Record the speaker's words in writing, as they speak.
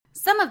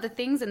Some of the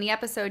things in the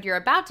episode you're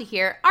about to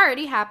hear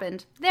already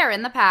happened. They're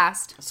in the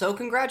past. So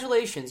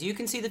congratulations, you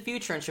can see the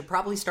future and should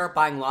probably start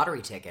buying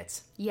lottery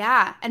tickets.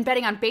 Yeah, and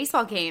betting on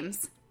baseball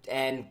games.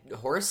 And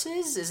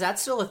horses? Is that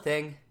still a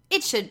thing?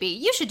 It should be.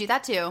 You should do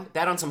that too.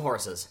 Bet on some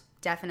horses.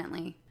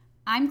 Definitely.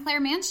 I'm Claire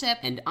Manship.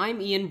 And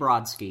I'm Ian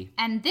Brodsky.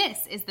 And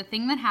this is The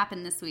Thing That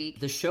Happened This Week.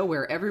 The show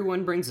where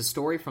everyone brings a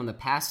story from the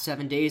past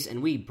 7 days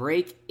and we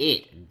break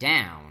it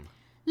down.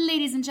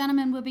 Ladies and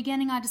gentlemen, we're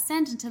beginning our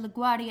descent into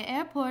LaGuardia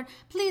Airport.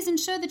 Please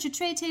ensure that your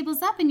tray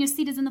table's up and your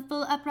seat is in the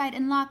full upright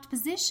and locked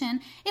position.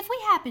 If we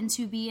happen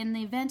to be in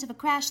the event of a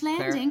crash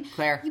landing...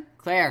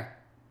 Claire,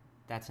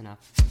 that's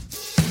enough.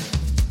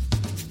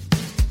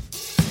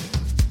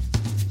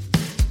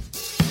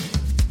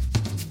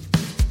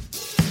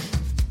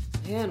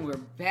 And we're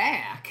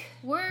back.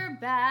 We're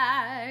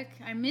back.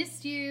 I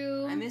missed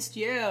you. I missed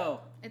you.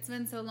 It's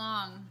been so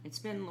long. It's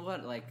been,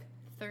 what, like...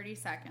 30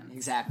 seconds.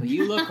 Exactly.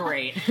 You look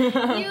great. You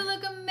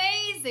look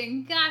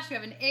amazing. Gosh, you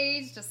haven't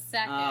aged a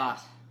second.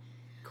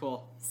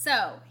 Cool.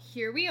 So,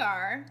 here we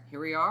are. Here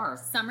we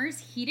are. Summer's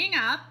heating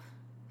up.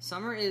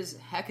 Summer is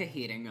hecka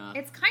heating up.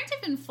 It's kind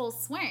of in full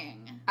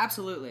swing.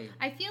 Absolutely.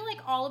 I feel like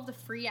all of the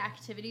free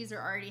activities are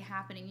already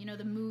happening. You know,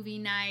 the movie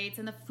nights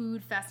and the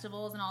food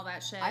festivals and all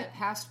that shit. I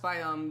passed by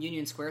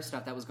Union Square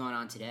stuff that was going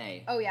on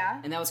today. Oh,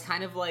 yeah? And that was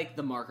kind of like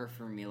the marker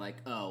for me, like,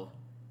 oh,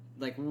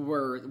 like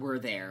we're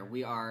there.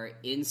 We are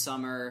in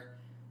summer.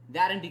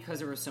 That and because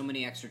there were so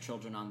many extra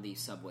children on the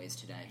subways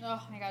today.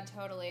 Oh my god,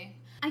 totally.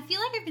 I feel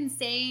like I've been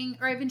saying,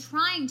 or I've been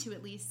trying to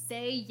at least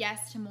say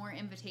yes to more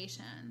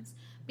invitations.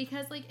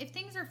 Because, like, if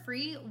things are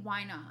free,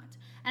 why not?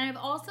 And I've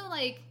also,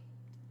 like,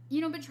 you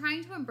know, been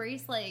trying to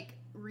embrace, like,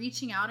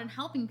 reaching out and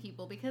helping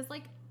people. Because,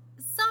 like,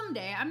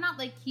 someday, I'm not,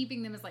 like,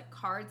 keeping them as, like,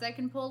 cards I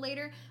can pull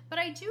later. But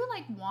I do,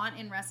 like, want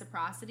in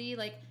reciprocity.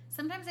 Like,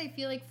 sometimes I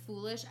feel, like,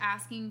 foolish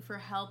asking for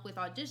help with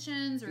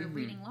auditions or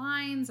reading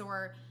lines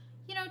or,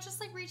 you know, just,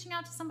 like, reaching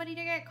out to somebody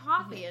to get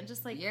coffee and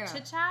just, like,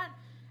 chit-chat.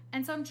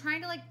 And so I'm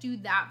trying to, like, do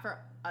that for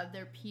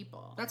other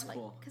people. That's like,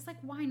 cool. Because, like,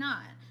 why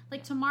not?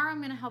 Like, tomorrow I'm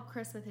going to help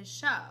Chris with his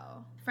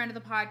show. Friend of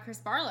the pod, Chris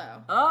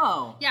Barlow.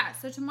 Oh. Yeah,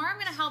 so tomorrow I'm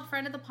going to help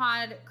friend of the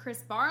pod,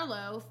 Chris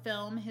Barlow,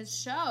 film his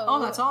show.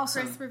 Oh, that's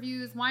awesome. Chris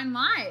reviews Wine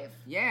Live.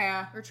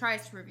 Yeah. Or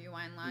tries to review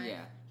Wine Live.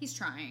 Yeah. He's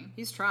trying.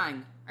 He's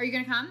trying. Are you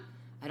going to come?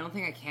 I don't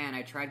think I can.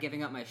 I tried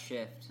giving up my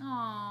shift.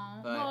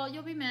 Oh, well,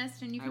 you'll be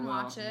missed and you can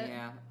watch it.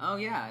 Yeah. Oh,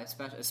 yeah,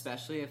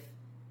 especially if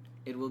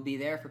it will be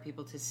there for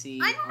people to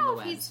see I don't know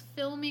if he's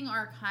filming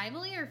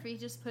archivally or if he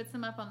just puts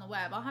them up on the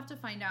web. I'll have to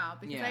find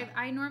out because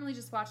I normally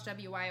just watch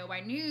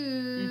WYOY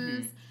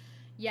News. Mm-hmm.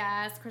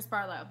 Yes, Chris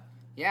Barlow.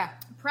 Yeah.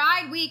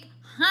 Pride Week,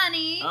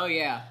 honey. Oh,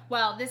 yeah.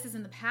 Well, this is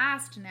in the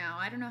past now.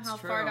 I don't know how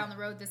far down the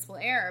road this will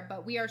air,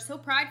 but we are so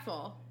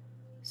prideful.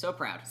 So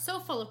proud. So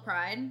full of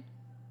pride.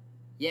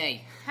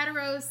 Yay.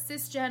 Hetero,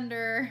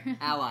 cisgender.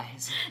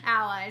 Allies.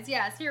 Allies,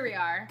 yes, here we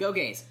are. Go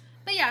gays.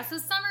 But yeah, so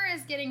summer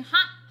is getting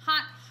hot,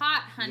 hot,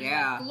 hot, honey.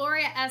 Yeah.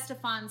 Gloria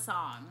Estefan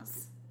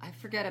songs. I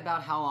forget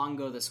about how long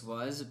ago this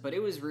was, but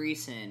it was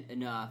recent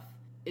enough.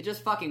 It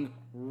just fucking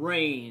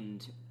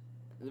rained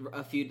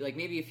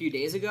maybe a few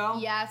days ago.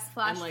 Yes,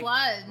 flash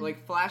flood.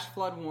 Like flash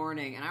flood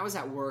warning, and I was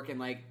at work and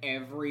like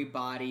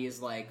everybody's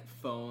like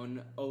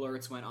phone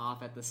alerts went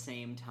off at the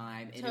same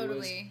time. And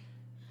totally. It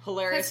was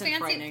hilarious and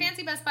frightening.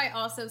 Fancy Best Buy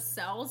also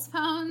sells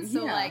phones,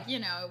 so like, you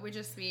know, it would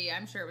just be,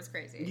 I'm sure it was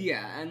crazy.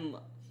 Yeah, and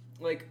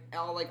like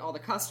all the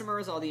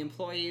customers, all the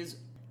employees,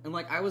 and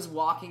like I was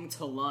walking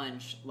to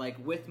lunch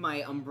like with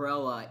my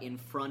umbrella in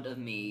front of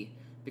me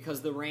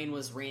because the rain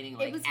was raining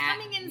like it was at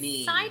coming in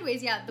me.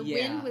 Sideways. Yeah, the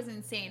wind was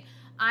insane.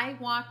 I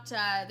walked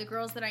the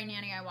girls that I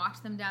nanny. I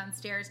walked them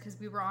downstairs because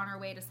we were on our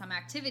way to some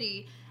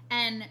activity,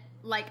 and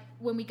like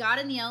when we got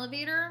in the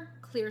elevator,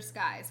 clear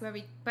skies. So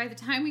by the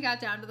time we got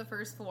down to the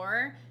first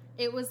floor,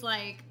 it was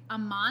like a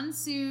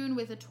monsoon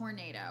with a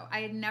tornado.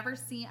 I had never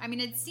seen... I mean,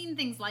 I'd seen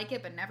things like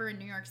it, but never in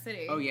New York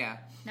City. Oh, yeah.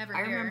 Never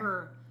I here.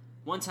 remember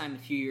one time a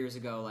few years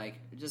ago, like,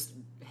 just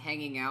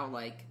hanging out,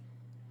 like,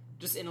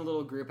 just in a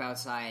little group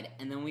outside,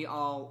 and then we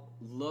all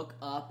look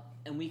up,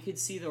 and we could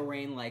see the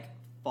rain, like,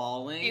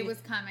 falling. It was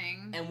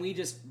coming. And we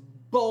just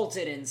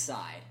bolted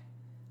inside.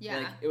 Yeah.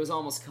 Like, it was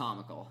almost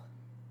comical.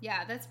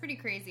 Yeah, that's pretty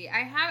crazy.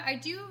 I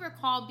do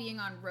recall being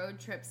on road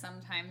trips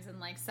sometimes, and,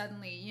 like,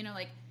 suddenly, you know,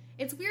 like,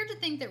 it's weird to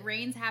think that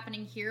rain's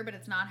happening here, but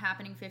it's not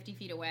happening 50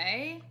 feet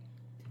away.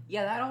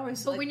 Yeah, that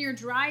always... But when you're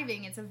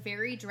driving, it's a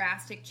very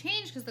drastic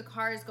change because the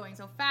car is going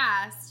so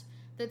fast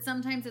that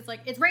sometimes it's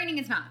like, it's raining,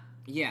 it's not.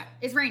 Yeah.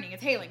 It's raining,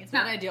 it's hailing, it's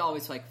not. That idea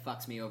always, like,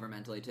 fucks me over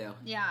mentally, too.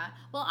 Yeah.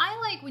 Well, I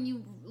like when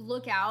you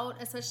look out,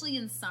 especially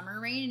in summer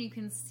rain, and you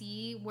can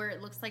see where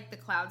it looks like the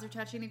clouds are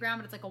touching the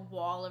ground, but it's like a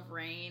wall of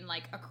rain,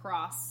 like,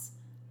 across,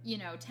 you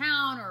know,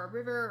 town or a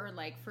river or,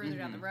 like, further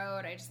down the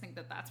road. I just think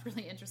that that's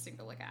really interesting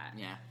to look at.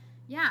 Yeah.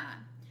 Yeah.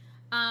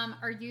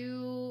 Are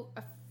you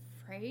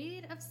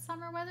afraid of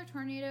summer weather,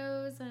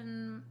 tornadoes,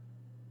 and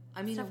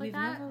I mean, stuff like we've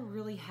that? never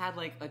really had,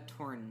 like, a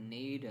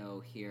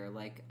tornado here.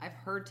 Like, I've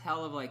heard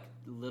tell of, like,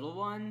 little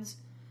ones.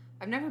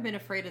 I've never been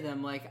afraid of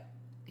them. Like,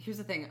 here's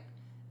the thing.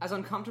 as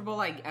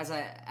uncomfortable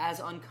as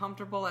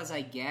uncomfortable as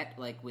I get,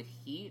 like, with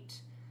heat,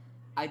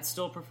 I'd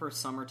still prefer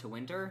summer to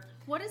winter.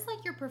 What is,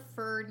 like, your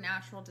preferred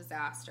natural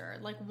disaster?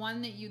 Like,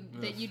 one that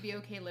you'd be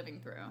okay living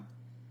through?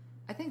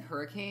 I think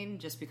hurricane,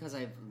 just because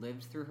I've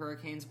lived through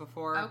hurricanes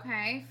before.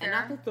 Okay, fair. And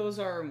not that those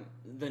are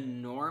the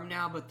norm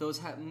now, but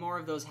more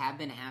of those have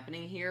been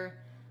happening here.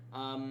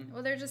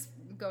 Well, they're just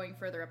going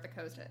further up the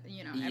coast,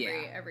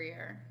 every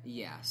year.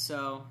 Yeah,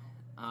 so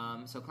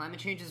climate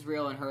change is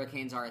real and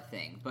hurricanes are a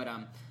thing. But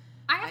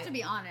I have to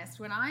be honest.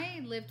 When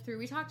I lived through,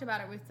 we talked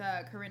about it with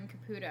Corinne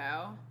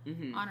Caputo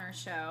on our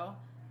show,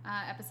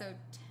 episode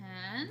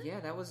 10. Yeah,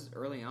 that was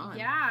early on.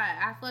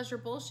 Yeah,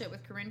 Athleisure Bullshit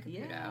with Corinne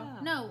Caputo. Yeah.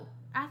 No,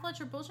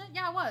 Athleisure Bullshit?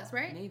 Yeah, it was,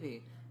 right?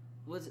 Maybe.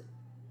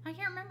 I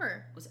can't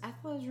remember. Was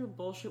Athleisure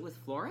Bullshit with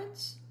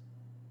Florence?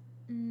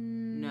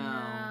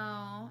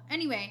 No.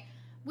 Anyway,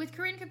 with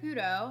Corinne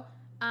Caputo,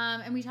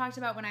 and we talked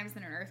about when I was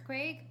in an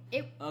earthquake.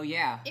 Oh,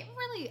 yeah. It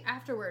really,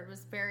 afterward,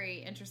 was very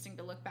interesting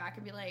to look back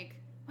and be like,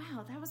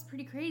 wow, that was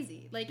pretty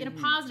crazy. Like, in a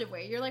positive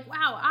way. You're like,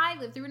 wow, I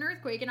lived through an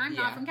earthquake and I'm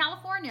not from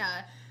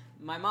California.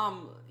 My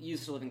mom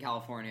used to live in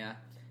California.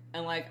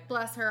 And, like...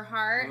 Bless her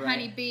heart, right.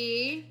 Honey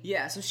Bee.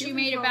 Yeah, so she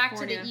made it back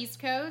to the East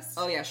Coast.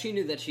 Oh, yeah, she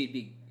knew that she'd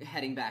be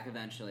heading back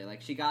eventually.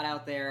 Like, she got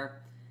out there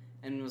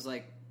and was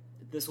like,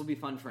 this will be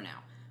fun for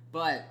now.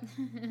 But,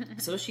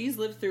 so she's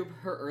lived through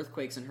her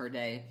earthquakes in her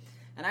day.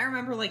 And I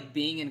remember, like,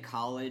 being in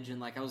college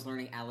and, like, I was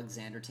learning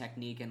Alexander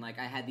Technique and, like,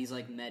 I had these,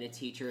 like, meta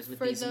teachers with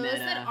these meta... For those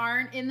that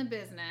aren't in the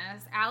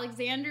business,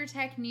 Alexander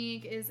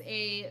Technique is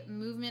a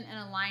movement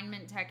and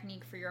alignment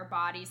technique for your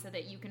body so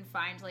that you can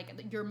find, like,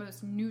 your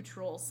most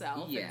neutral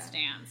self and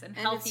stance and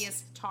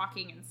healthiest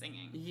talking and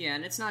singing. Yeah,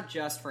 and it's not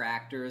just for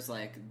actors.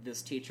 Like,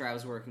 this teacher I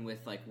was working with,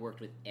 like,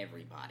 worked with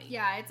everybody.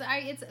 Yeah,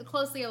 it's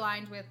closely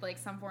aligned with, like,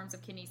 some forms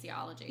of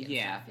kinesiology and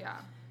stuff. Yeah.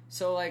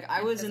 So, like,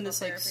 I was in this,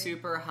 therapy. like,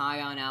 super high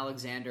on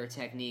Alexander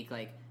Technique,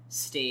 like,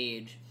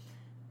 stage.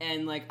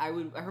 And, like, I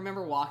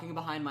remember walking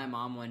behind my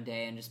mom one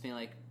day and just being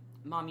like,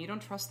 Mom, you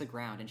don't trust the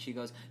ground. And she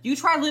goes, you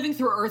try living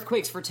through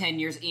earthquakes for 10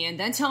 years, Ian,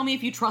 then tell me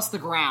if you trust the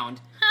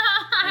ground.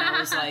 And I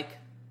was like,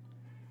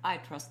 I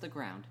trust the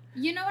ground.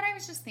 You know what I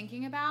was just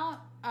thinking about?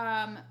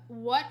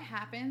 What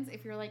happens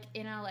if you're, like,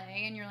 in LA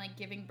and you're, like,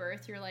 giving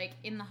birth, you're, like,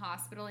 in the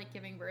hospital, like,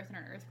 giving birth and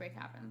an earthquake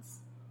happens?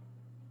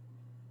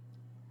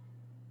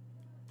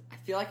 I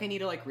feel like I need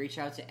to, like, reach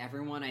out to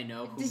everyone I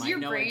know who Does might your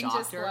know brain a doctor.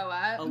 just blow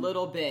up? A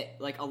little bit,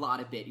 like, a lot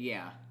of bit,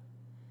 yeah.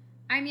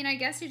 I mean, I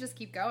guess you just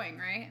keep going,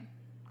 right?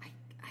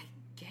 I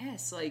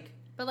guess, like...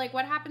 But, like,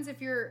 what happens if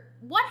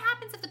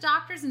the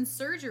doctor's in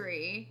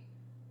surgery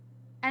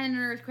and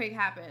an earthquake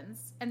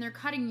happens and they're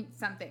cutting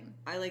something?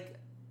 I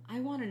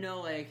want to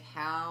know, like,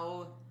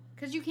 how...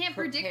 Because you can't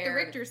predict the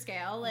Richter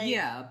scale. Like,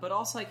 yeah, but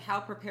also, like, how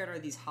prepared are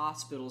these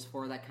hospitals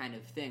for that kind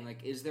of thing?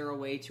 Like, is there a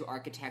way to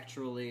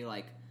architecturally,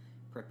 like,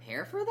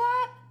 prepare for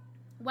that?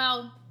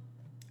 Well,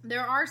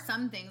 there are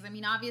some things. I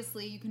mean,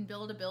 obviously, you can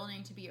build a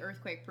building to be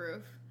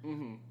earthquake-proof.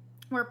 Mm-hmm.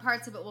 Where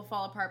parts of it will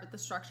fall apart, but the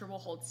structure will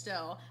hold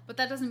still. But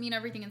that doesn't mean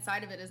everything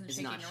inside of it isn't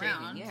shaking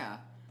around. Yeah.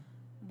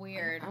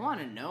 Weird. I want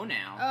to know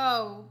now.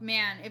 Oh,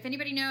 man. If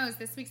anybody knows,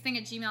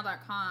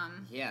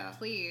 thisweeksthing@gmail.com. Yeah.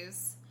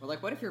 Please. Or,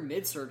 like, what if you're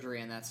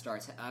mid-surgery and that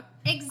starts...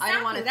 exactly. I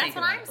don't want to That's think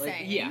what about I'm it. Like,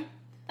 saying. yeah.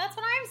 That's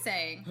what I'm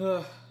saying.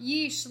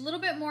 Yeesh. A little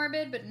bit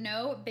morbid, but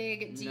no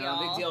big deal.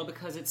 No big deal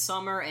because it's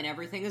summer and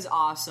everything is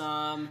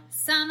awesome.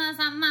 Summer,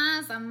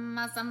 summer,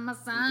 summer, summer,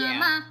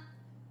 summer.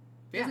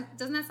 Yeah.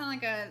 Doesn't that sound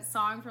like a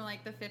song from,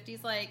 like, the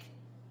 50s? Like,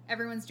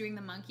 everyone's doing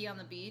the monkey on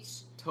the beach.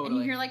 Totally. And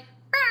you hear, like...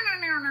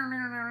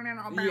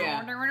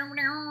 Yeah.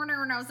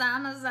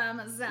 Summer,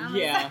 summer, summer.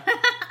 Yeah.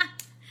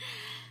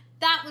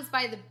 That was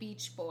by the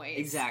Beach Boys.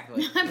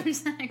 Exactly.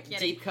 100% kidding.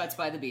 Deep cuts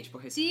by the Beach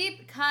Boys.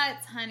 Deep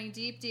cuts, honey.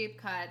 Deep,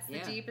 deep cuts.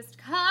 Yeah. The deepest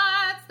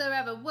cuts there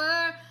ever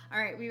were. All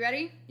right, we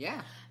ready?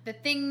 Yeah. The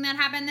thing that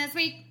happened this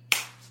week.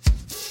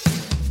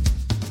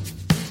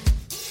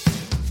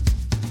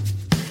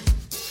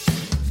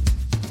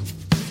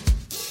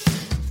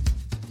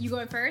 You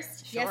going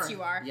first? Sure. Yes,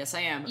 you are. Yes,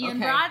 I am. Ian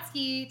okay.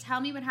 Brodsky,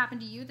 tell me what happened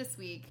to you this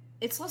week.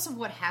 It's less of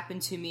what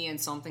happened to me and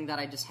something that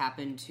I just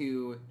happened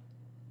to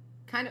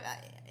kind of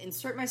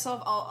insert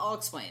myself. I'll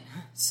explain.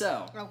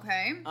 So,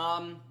 Okay.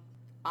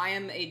 I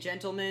am a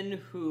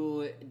gentleman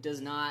who does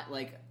not,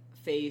 like,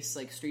 face,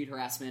 like, street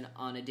harassment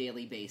on a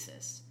daily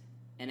basis.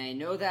 And I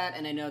know that,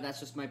 and I know that's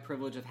just my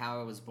privilege of how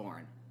I was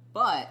born.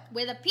 But...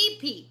 With a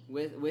pee-pee.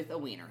 With a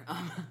wiener.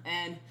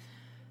 And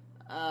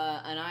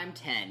I'm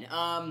 10.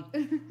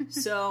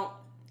 So,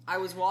 I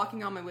was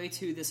walking on my way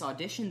to this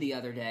audition the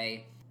other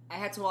day. I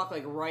had to walk,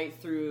 like, right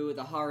through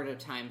the heart of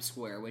Times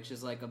Square, which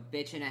is, like, a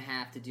bitch and a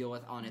half to deal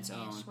with on its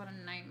own. What a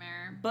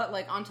nightmare. But,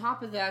 like, on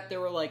top of that, there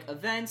were, like,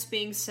 events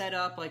being set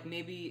up, like,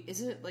 maybe,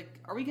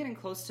 are we getting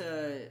close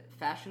to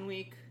Fashion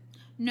Week?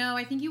 No,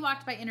 I think you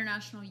walked by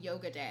International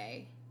Yoga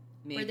Day.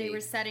 Maybe. Where they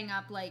were setting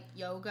up, like,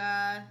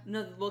 yoga.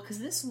 No, well, because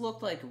this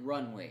looked like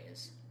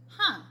runways.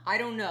 Huh. I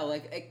don't know,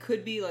 like, it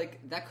could be,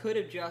 like, that could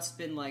have just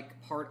been, like,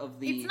 part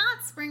of the... It's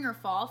not spring or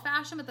fall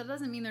fashion, but that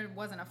doesn't mean there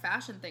wasn't a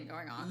fashion thing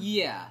going on.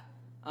 Yeah.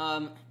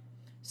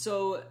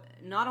 So,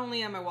 not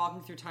only am I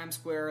walking through Times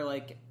Square,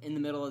 like, in the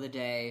middle of the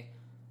day,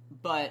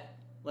 but,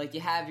 like,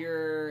 you have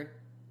your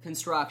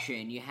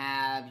construction, you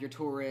have your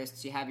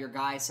tourists, you have your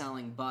guy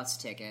selling bus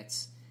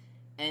tickets,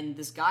 and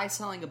this guy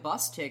selling a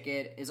bus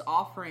ticket is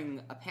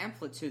offering a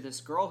pamphlet to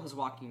this girl who's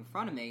walking in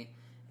front of me,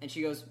 and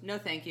she goes, no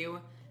thank you,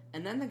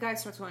 and then the guy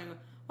starts going,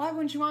 why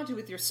wouldn't you want to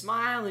with your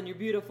smile and your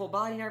beautiful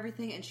body and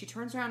everything, and she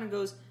turns around and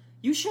goes,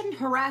 you shouldn't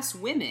harass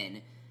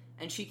women,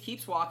 and she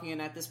keeps walking,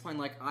 and at this point,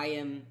 like,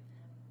 I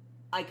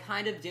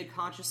kind of did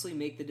consciously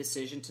make the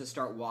decision to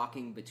start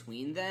walking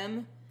between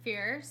them.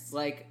 Fierce.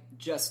 Like,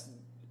 just,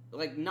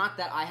 like, not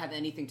that I have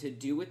anything to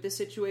do with this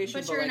situation.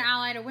 But you're like, an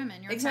ally to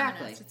women. You're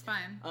exactly. a feminist. It's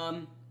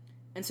fine.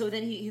 And so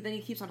then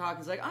he keeps on talking.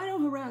 He's like, I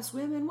don't harass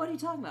women. What are you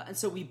talking about? And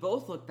so we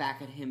both look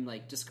back at him,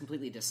 like, just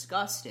completely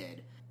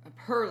disgusted.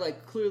 Her,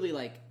 like, clearly,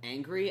 like,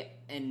 angry.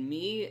 And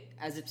me,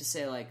 as if to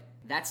say, like,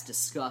 that's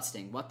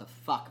disgusting. What the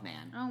fuck,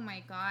 man? Oh,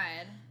 my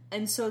God.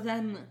 And so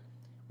then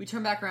we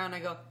turn back around and I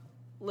go,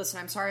 listen,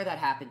 I'm sorry that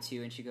happened to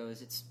you. And she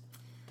goes, it's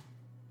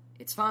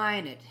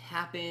fine. It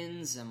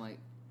happens. I'm like,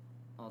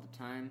 all the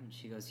time? And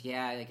she goes,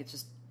 yeah, like, it's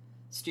just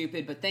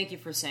stupid, but thank you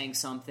for saying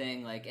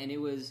something. Like, and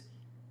it was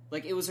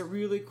a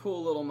really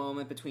cool little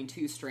moment between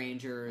two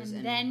strangers.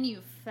 And then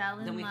you fell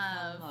in then we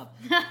love. fell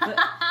in love. But,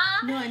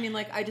 no, I mean,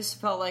 like, I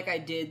just felt like I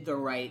did the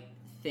right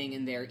thing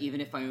in there, even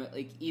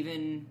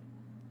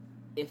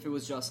if it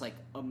was just, like,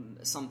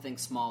 something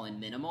small and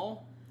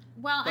minimal.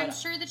 Well, But- I'm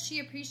sure that she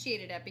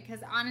appreciated it because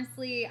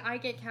honestly, I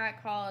get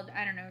catcalled,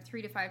 I don't know,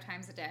 3 to 5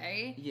 times a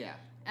day. Yeah.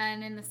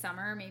 And in the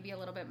summer, maybe a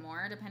little bit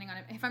more, depending on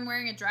if I'm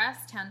wearing a dress,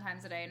 10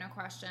 times a day, no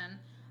question.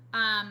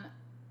 And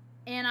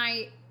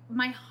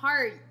my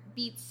heart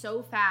beats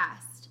so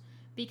fast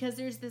because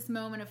there's this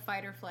moment of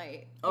fight or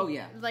flight. Oh,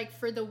 yeah. Like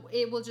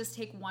it will just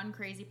take one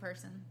crazy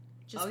person.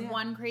 Just Oh, yeah.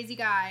 one crazy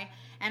guy.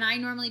 And I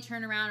normally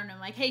turn around and I'm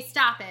like, hey,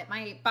 stop it.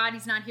 My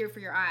body's not here for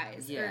your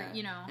eyes. Yeah. Or,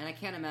 you know. And I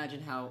can't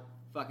imagine how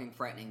fucking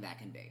frightening that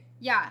can be.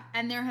 Yeah,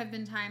 and there have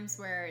been times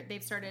where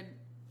they've started,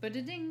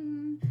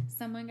 ba-da-ding,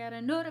 someone got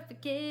a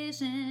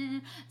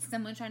notification,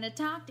 someone trying to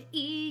talk to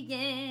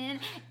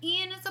Ian.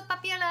 Ian is so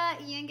popular,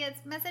 Ian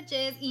gets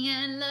messages,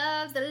 Ian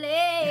loves the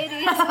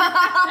ladies.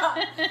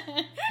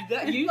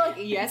 You, like,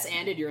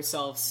 yes-anded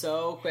yourself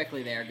so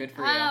quickly there. Good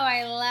for you. Oh,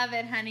 I love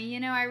it, honey. You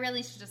know, I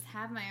really should just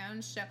have my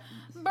own show.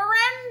 Brenda,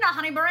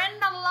 honey,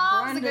 Brenda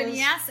loves a good Brenda's-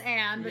 yes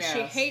and, but she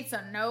yes. hates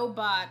a no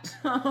but.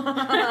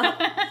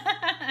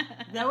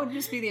 That would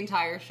just be the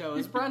entire show.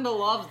 Is Brenda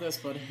loves this,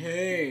 but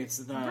hates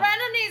that.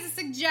 Brenda needs a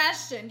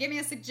suggestion. Give me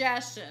a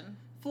suggestion.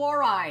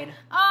 Fluoride.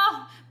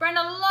 Oh,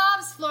 Brenda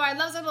loves fluoride.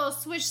 Loves a little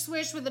swish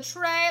swish with a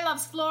tray.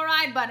 Loves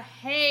fluoride, but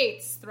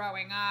hates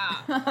throwing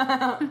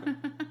up.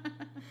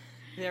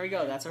 There we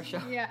go. That's our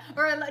show. Yeah.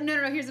 Or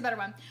no. Here's a better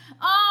one.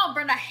 Oh,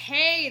 Brenda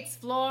hates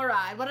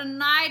fluoride. What a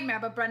nightmare.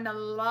 But Brenda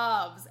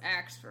loves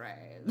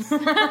X-rays.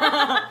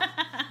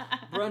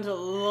 Brenda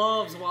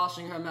loves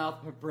washing her mouth,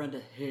 but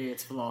Brenda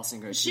hates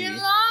flossing her She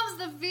teeth. loves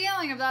the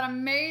feeling of that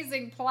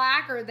amazing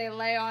placard they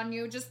lay on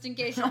you just in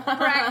case you're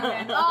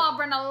pregnant. Oh,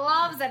 Brenda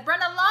loves it.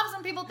 Brenda loves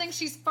when people think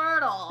she's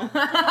fertile.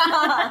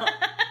 That's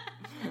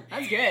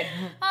good.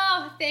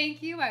 Oh,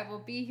 thank you. I will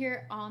be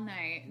here all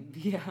night.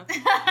 Yeah.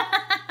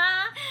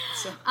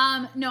 So-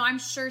 No, I'm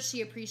sure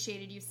she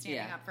appreciated you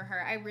standing Yeah. up for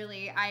her.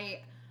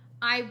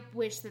 I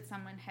wish that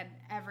someone had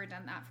ever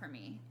done that for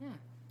me. Yeah.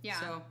 Yeah.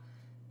 So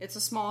it's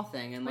a small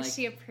thing, and Was like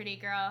she a pretty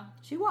girl?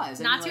 she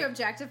was. I Not mean, to like,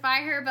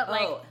 objectify her, but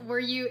like, Oh.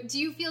 do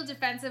you feel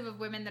defensive of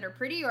women that are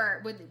pretty,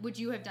 or would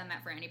you have done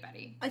that for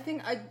anybody? I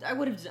think I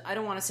would have. I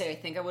don't want to say I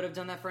think I would have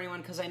done that for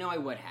anyone because I know I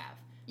would have.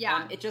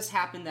 Yeah. It just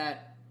happened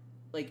that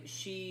like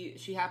she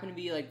happened to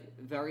be like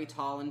very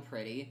tall and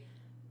pretty,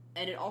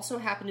 and it also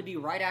happened to be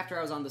right after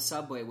I was on the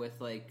subway with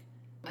like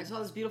I saw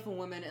this beautiful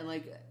woman, and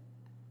like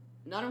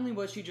not only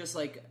was she just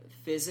like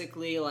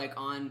physically like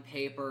on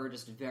paper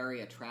just very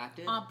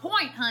attractive, On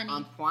point, honey.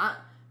 on point.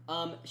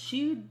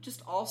 She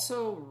just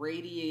also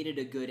radiated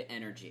a good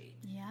energy.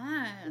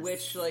 Yes.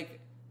 Which, like,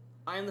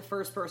 I am the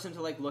first person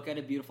to, like, look at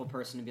a beautiful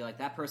person and be like,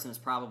 that person is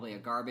probably a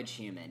garbage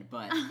human.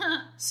 But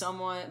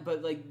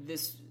like,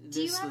 this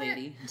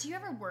lady. Do you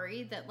ever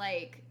worry that,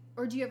 like,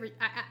 or do you ever,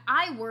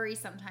 I worry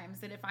sometimes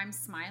that if I'm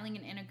smiling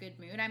and in a good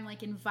mood, I'm,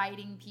 like,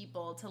 inviting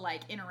people to,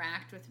 like,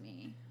 interact with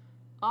me.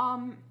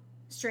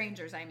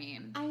 Strangers, I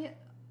mean.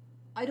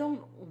 I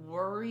don't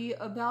worry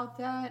about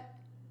that.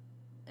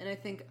 And I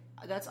think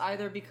that's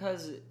either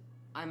because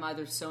I'm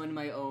either so in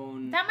my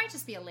own... That might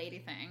just be a lady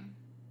thing.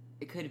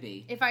 It could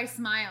be. If I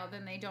smile,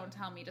 then they don't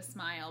tell me to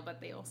smile,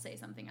 but they'll say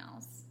something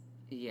else.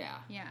 Yeah.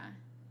 Yeah.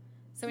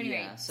 So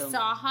anyway, Yeah, so-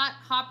 saw a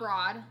hot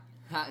broad.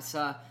 It's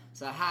a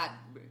hot,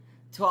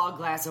 tall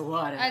glass of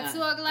water. I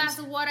saw a glass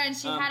of water and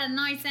she had a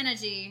nice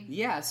energy.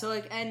 Yeah, so,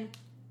 like, and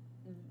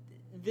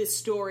this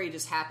story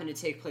just happened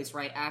to take place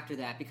right after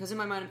that, because in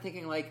my mind I'm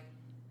thinking, like,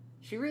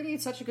 she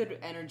radiates such a good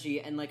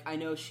energy, and, like, I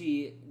know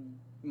she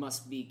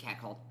must be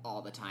catcalled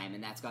all the time,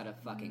 and that's gotta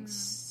fucking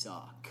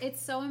suck.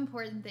 It's so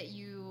important that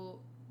you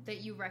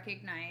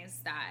recognize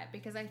that,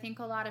 because I think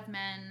a lot of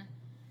men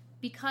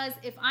Because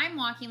if I'm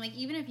walking, like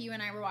even if you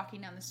and I were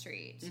walking down the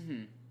street,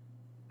 Mm-hmm.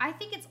 I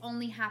think it's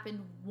only happened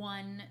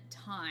one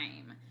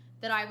time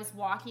that I was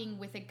walking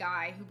with a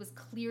guy who was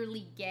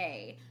clearly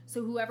gay.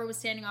 So whoever was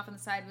standing off on the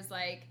side was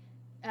like,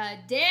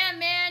 damn,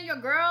 man, your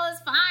girl is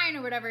fine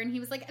or whatever. And he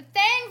was like,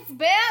 thanks,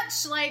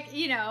 bitch. Like,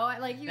 you know,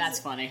 like he was, That's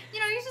funny. You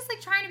know, he's just like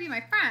trying to be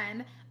my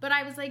friend. But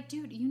I was like,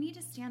 dude, you need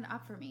to stand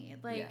up for me.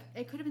 Like,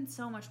 it could have been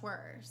so much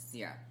worse.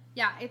 Yeah.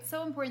 Yeah, it's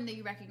so important that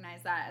you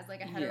recognize that as like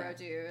a hetero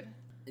dude.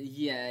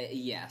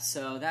 Yeah.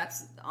 So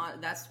that's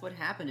what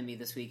happened to me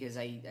this week. Is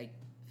I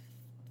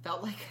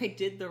felt like I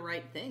did the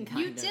right thing. Kind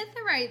You of. did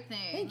the right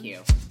thing. Thank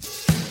you.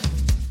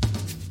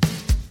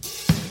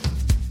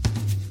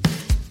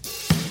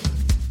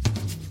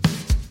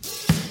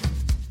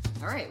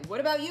 All right. What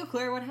about you,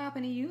 Claire? What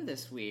happened to you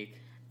this week?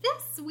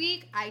 This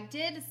week, I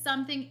did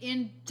something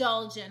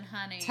indulgent,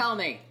 honey. Tell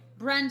me.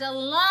 Brenda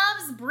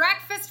loves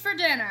breakfast for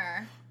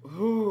dinner.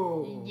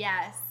 Ooh.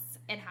 Yes,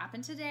 it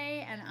happened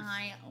today, and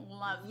I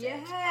loved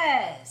it.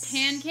 Yes.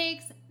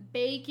 Pancakes,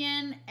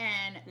 bacon,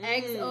 and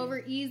eggs over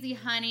easy,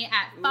 honey,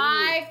 at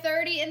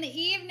 5:30 in the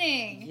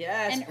evening.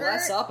 Yes. And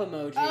bless up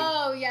emoji.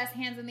 Oh, yes,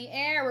 hands in the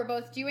air. We're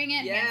both doing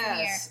it. Hands in the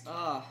air. Yes.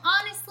 Oh.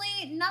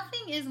 Honestly,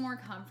 nothing is more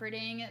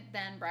comforting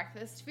than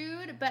breakfast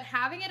food, but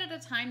having it at a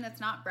time that's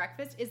not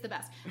breakfast is the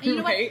best. And you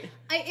know Right.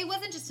 what? It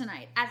wasn't just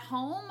tonight. At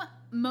home,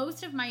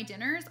 most of my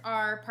dinners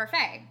are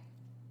parfait.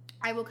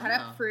 I will cut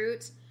up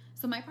fruit.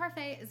 So my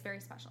parfait is very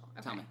special.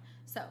 Okay. Tell me.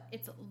 So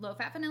it's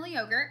low-fat vanilla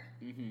yogurt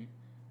Mm-hmm.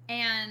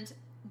 and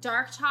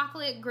dark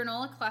chocolate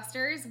granola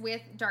clusters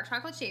with dark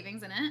chocolate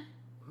shavings in it.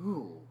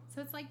 Ooh.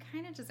 So it's like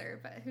kind of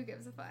dessert, but who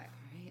gives a fuck?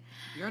 Right.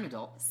 You're an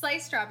adult.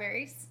 Sliced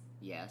strawberries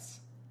Yes.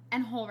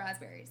 and whole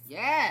raspberries.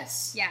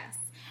 Yes. Yes.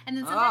 And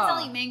then sometimes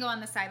I'll eat mango on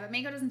the side, but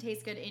mango doesn't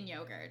taste good in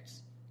yogurt.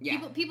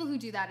 Yeah. People who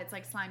do that, it's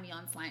like slimy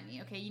on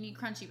slimy. Okay, you need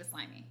crunchy with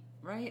slimy.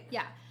 Right.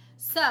 Yeah.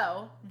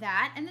 So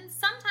that, and then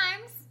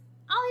sometimes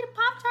I'll eat a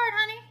Pop-Tart,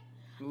 honey.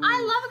 Ooh.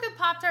 I love a good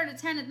Pop-Tart at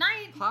 10 at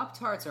night.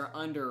 Pop-Tarts are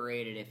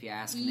underrated, if you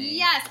ask me.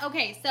 Yes.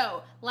 Okay,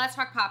 so let's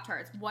talk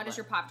Pop-Tarts. What is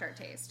your Pop-Tart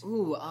taste?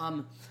 Ooh,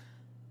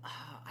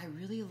 I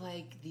really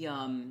like the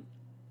I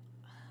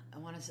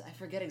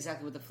forget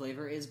exactly what the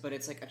flavor is, but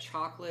it's like a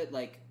chocolate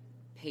like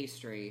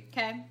pastry,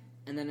 Okay.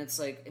 and then it's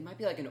like it might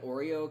be like an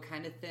Oreo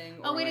kind of thing.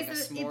 Or Oh wait, like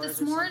it's a the s'mores or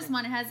s'mores something.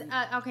 one. It has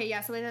okay,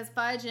 yeah. So it has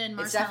fudge and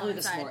marshmallow. It's definitely the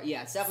inside. s'more.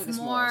 Yeah, it's definitely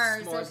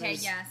S'mores. the s'mores. Okay,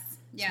 is, yes.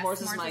 Yes.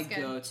 S'mores is my good.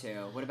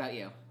 go-to. What about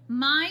you?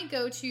 My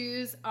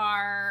go-tos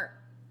are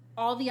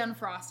all the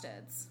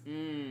unfrosteds.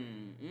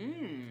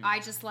 I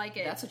just like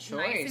it. That's a Nice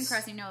choice. and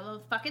crusty. No,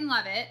 they'll fucking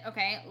love it.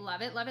 Okay,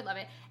 love it, love it, love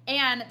it.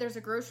 And there's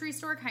a grocery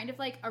store, kind of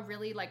like a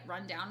really like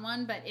rundown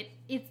one, but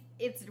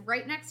it's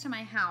right next to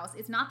my house.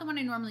 It's not the one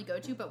I normally go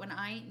to, but when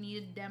I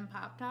needed them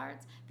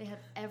Pop-Tarts, they have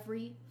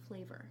every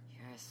flavor.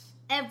 Yes.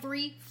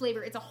 Every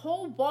flavor. It's a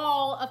whole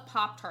wall of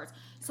Pop-Tarts.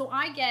 So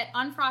I get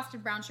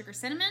unfrosted brown sugar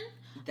cinnamon,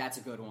 That's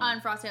a good one.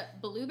 unfrosted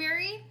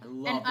blueberry, I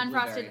love and the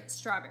unfrosted blueberry.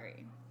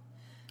 strawberry.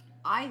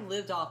 I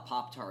lived off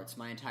Pop-Tarts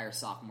my entire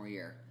sophomore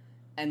year.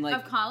 And like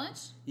Of college?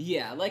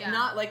 yeah, like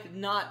Yeah.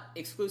 not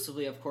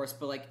exclusively, of course,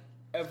 but like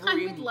I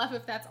every would love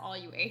if that's all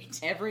you ate.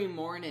 every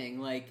morning,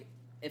 like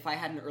if I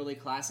had an early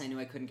class, I knew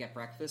I couldn't get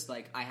breakfast.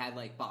 Like I had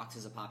like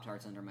boxes of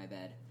Pop-Tarts under my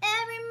bed.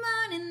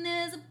 Every morning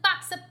there's a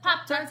box of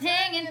Pop-Tarts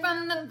hanging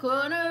from the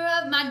corner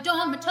of my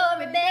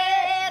dormitory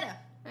bed.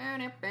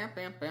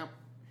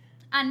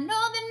 I know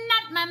they're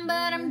not mine,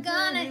 but I'm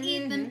gonna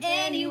eat them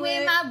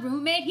anyway. My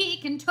roommate, he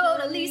can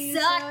totally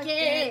suck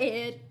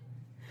it.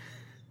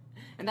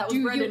 And that was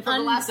Do Brendan you from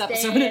the last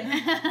episode.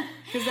 understand?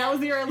 Because that was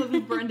the year I lived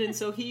with Brendan,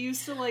 so he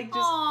used to like just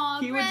Aw,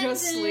 he would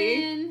just sleep.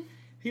 Brendan.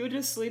 He would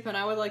just sleep, and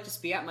I would like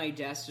just be at my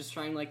desk, just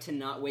trying like to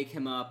not wake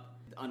him up,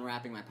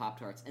 unwrapping my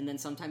Pop-Tarts. And then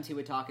sometimes he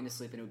would talk in his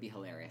sleep, and it would be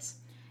hilarious.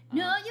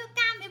 No, you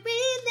got me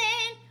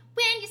reeling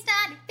when you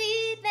started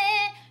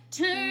feeling.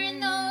 Turn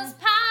those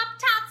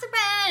Pop-Tarts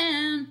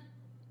around.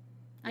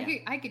 Yeah.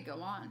 I could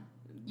go on.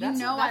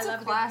 That's I love a a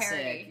good classic.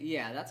 parody.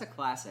 Yeah, that's a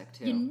classic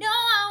too. You know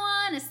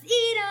I wanna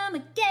see them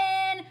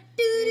again.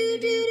 Do do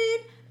do do.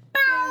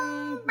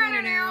 Bow,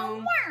 bow,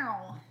 bow,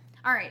 wow.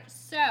 All right,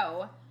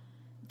 so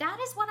that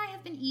is what I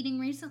have been eating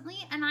recently,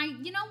 and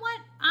you know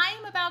what? I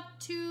am about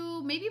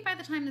to, maybe by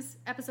the time this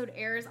episode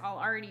airs, I'll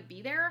already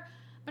be there.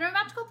 But I'm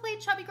about to go play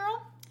Chubby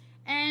Girl,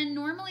 and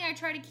normally I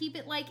try to keep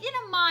it like in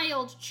a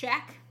mild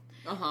check.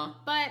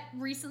 But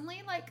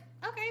recently, like,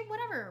 okay,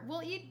 whatever.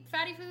 We'll eat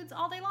fatty foods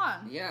all day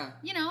long. Yeah.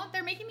 You know,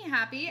 they're making me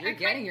happy. You're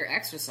getting your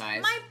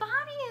exercise. My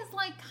body is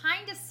like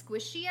kind of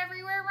squishy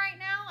everywhere right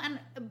now, and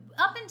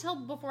up until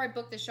before I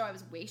booked the show, I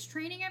was waist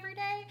training every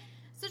day.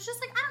 So it's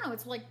just like, I don't know,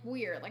 it's like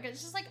weird. Like it's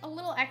just like a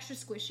little extra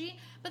squishy.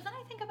 But then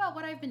I think about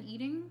what I've been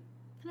eating,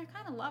 and I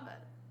kind of love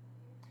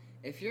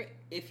it.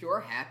 If you're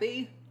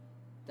happy,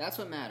 that's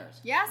what matters.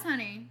 Yes,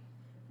 honey.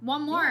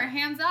 One more. Yeah.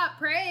 Hands up.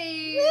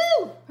 Praise.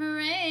 Woo!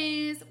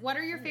 Praise. What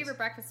are your favorite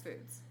breakfast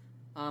foods?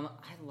 I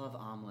love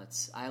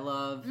omelets. I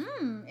love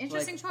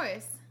Interesting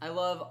choice. I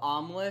love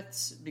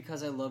omelets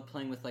because I love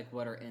playing with like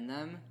what are in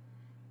them.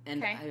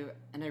 And Okay.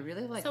 I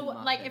really like So,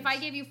 muffins. like, if I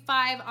gave you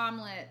 5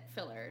 omelet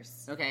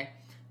fillers, Okay.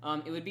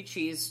 It would be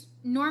cheese.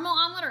 normal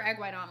omelet or egg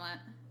white omelet?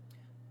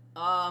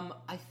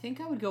 I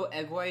think I would go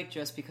egg white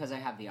just because I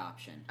have the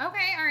option.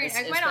 Okay, all right,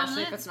 egg white Especially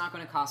omelet. if it's not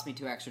going to cost me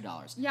 $2 extra.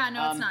 Yeah,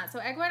 no, it's not. So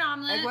egg white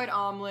omelet. Egg white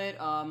omelet.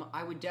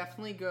 I would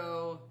definitely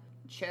go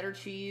cheddar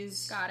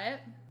cheese, Got it.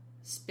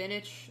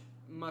 spinach,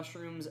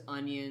 mushrooms,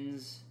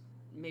 onions,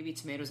 maybe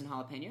tomatoes and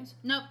jalapenos.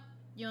 Nope,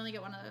 you only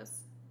get one of those.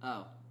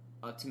 Oh,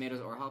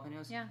 tomatoes or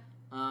jalapenos? Yeah.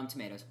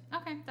 Tomatoes.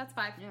 Okay, that's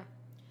 5. Yeah.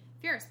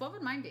 Fierce. What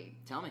would mine be?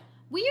 Tell me.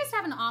 We used to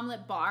have an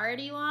omelet bar at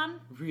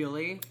Elon.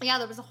 Really? Yeah,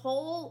 there was a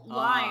whole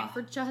line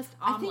for just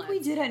omelets. I think we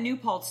did at New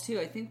Paltz too.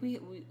 I think we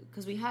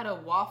because we had a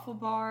waffle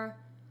bar.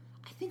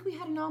 I think we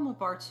had an omelet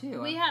bar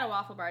too. We had a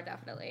waffle bar,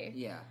 definitely.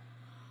 Yeah.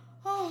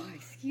 Oh,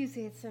 excuse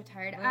me, it's so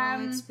tired.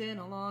 Well, it's been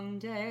a long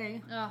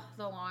day. Oh,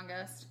 the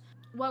longest.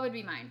 What would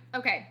be mine?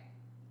 Okay.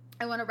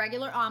 I want a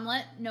regular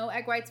omelet. No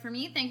egg whites for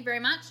me. Thank you very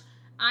much.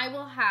 I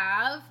will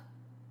have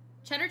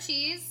cheddar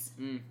cheese,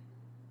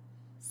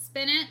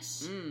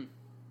 spinach,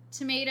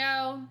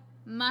 tomato,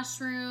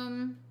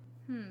 mushroom.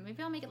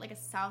 Maybe I'll make it like a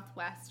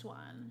Southwest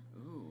one.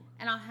 Ooh.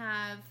 And I'll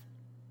have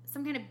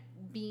some kind of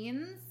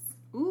beans,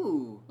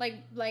 Ooh.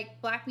 like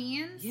black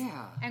beans.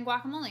 Yeah. And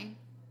guacamole.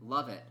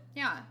 Love it.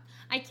 Yeah.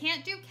 I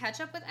can't do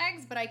ketchup with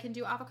eggs, but I can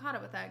do avocado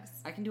with eggs.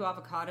 I can do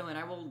avocado and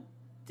I will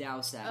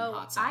douse that in Oh,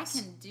 hot I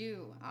sauce. can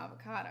do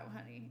avocado,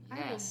 honey.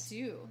 Yes. I will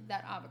do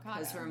that avocado.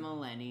 Because we're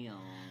millennials.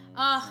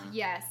 Oh,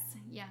 yes.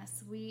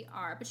 Yes, we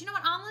are. But you know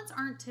what? Omelets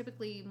aren't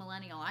typically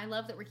millennial. I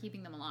love that we're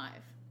keeping them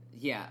alive.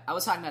 Yeah, I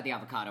was talking about the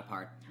avocado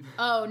part.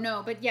 Oh,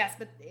 no, but yes,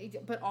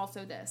 but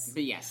also this.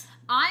 But yes.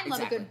 I love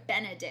exactly. a good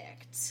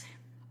Benedict.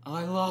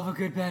 I love a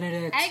good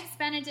Benedict. Eggs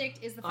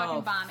Benedict is the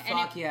fucking bomb.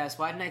 Fuck yes.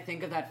 Why didn't I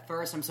think of that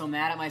first? I'm so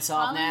mad at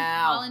myself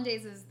now.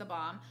 Hollandaise is the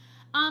bomb.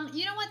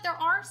 You know what? There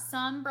are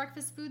some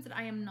breakfast foods that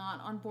I am not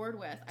on board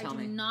with. Tell I do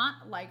me.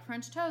 not like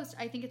French toast.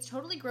 I think it's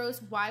totally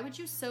gross. Why would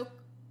you soak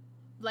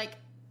like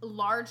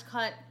large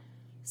cut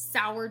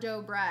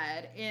sourdough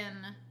bread in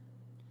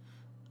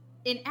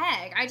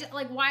egg? I just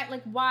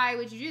why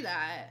would you do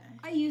that?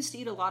 I used to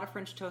eat a lot of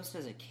French toast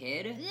as a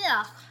kid.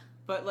 Ugh.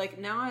 But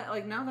now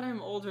that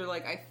I'm older,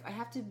 I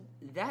have to,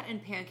 that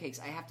and pancakes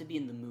I have to be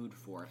in the mood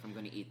for if I'm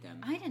going to eat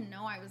them. I didn't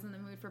know I was in the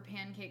mood for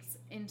pancakes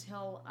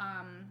until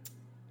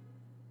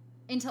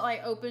I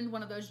opened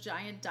one of those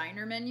giant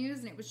diner menus,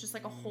 and it was just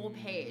like a whole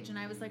page, and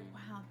I was like,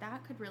 wow,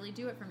 that could really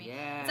do it for me.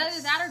 Yes. It's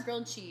either that or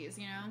grilled cheese,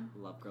 you know?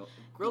 Love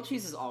grilled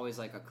cheese is always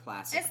like a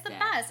classic. It's the bet.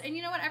 best. And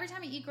you know what? Every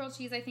time I eat grilled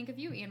cheese, I think of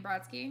you, Ian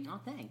Brodsky.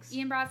 Oh, thanks.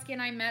 Ian Brodsky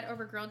and I met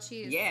over grilled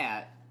cheese. Yeah,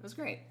 it was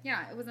great.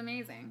 Yeah, it was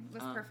amazing. It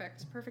was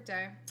perfect. Perfect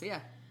day. But yeah.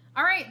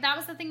 All right, that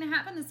was the thing that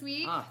happened this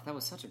week. Oh, that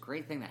was such a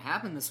great thing that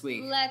happened this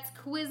week. Let's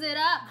quiz it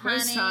up,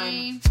 Quiz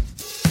honey. time.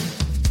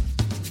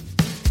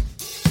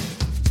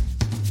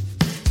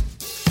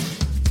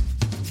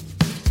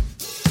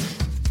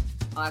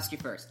 I'll ask you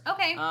first.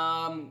 Okay.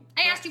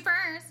 I I asked you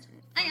first.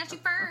 I asked you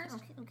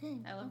first. Okay.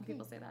 I love when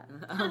people say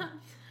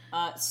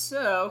that.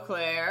 So,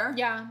 Claire.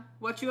 Yeah.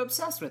 What you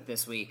obsessed with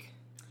this week?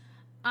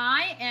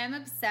 I am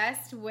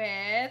obsessed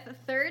with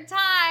third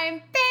time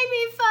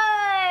baby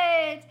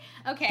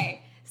foot.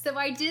 Okay, so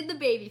I did the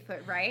baby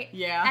foot, right?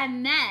 Yeah.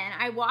 And then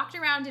I walked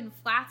around in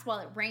flats while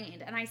it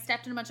rained, and I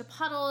stepped in a bunch of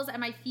puddles,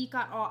 and my feet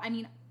got all. I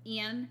mean,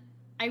 Ian,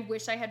 I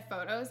wish I had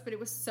photos, but it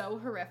was so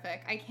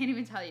horrific. I can't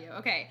even tell you.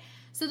 Okay,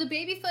 so the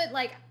baby foot,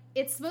 like,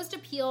 it's supposed to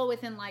peel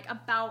within like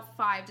about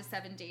 5 to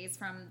 7 days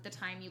from the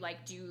time you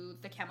like do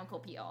the chemical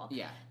peel.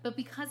 Yeah. But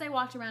because I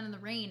walked around in the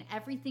rain,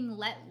 everything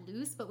let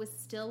loose but was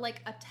still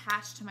like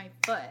attached to my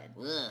foot.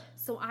 Ugh.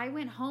 So I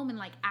went home and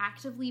like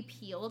actively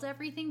peeled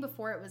everything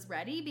before it was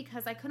ready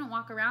because I couldn't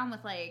walk around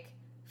with like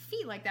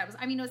feet like that.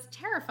 It was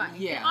terrifying.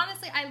 Yeah. And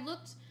honestly, I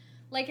looked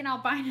like an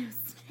albino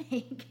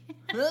snake.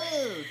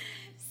 Ugh.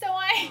 So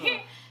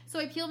I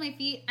peeled my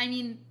feet. I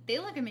mean, they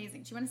look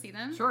amazing. Do you want to see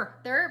them? Sure.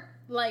 They're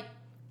like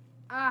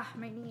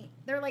my knee.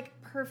 They're like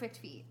perfect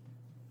feet.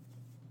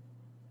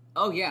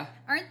 Oh, yeah.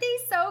 Aren't they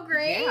so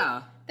great?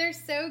 Yeah. They're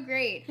so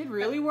great. It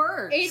really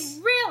works.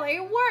 It really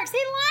works. He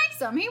likes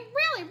them. He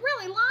really,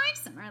 really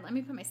likes them. All right, let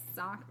me put my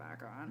sock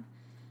back on.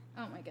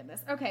 Oh, my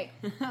goodness. Okay.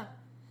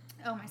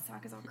 Oh, my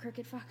sock is all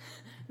crooked. Fuck.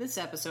 This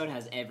episode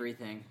has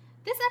everything.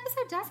 This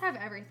episode does have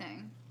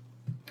everything.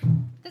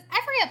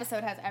 Every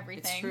episode has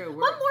everything. It's true.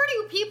 What more do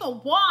you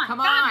people want? Come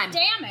God on.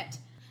 damn it.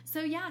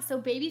 So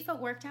Babyfoot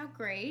worked out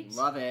great.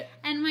 Love it.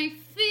 And my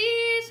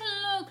feet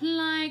look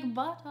like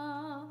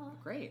butter.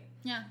 Great.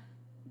 Yeah.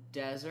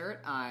 Desert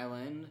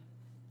island.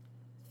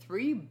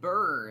 3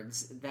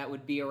 birds that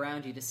would be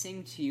around you to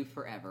sing to you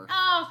forever.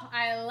 Oh,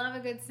 I love a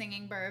good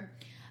singing bird.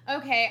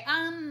 Okay,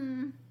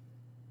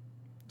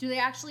 do they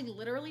actually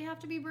literally have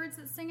to be birds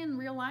that sing in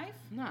real life?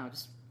 No,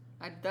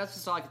 that's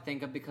just all I could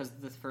think of because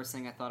the first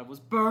thing I thought of was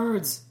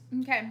birds.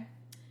 Okay.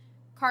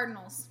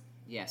 Cardinals.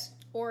 Yes.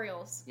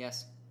 Orioles.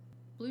 Yes.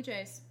 Blue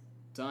Jays.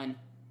 Done.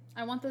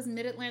 I want those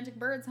mid-Atlantic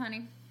birds,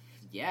 honey.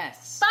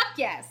 Yes. Fuck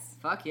yes.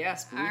 Fuck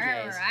yes, Blue All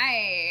Jays.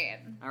 right.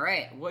 All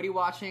right. What are you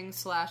watching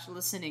 /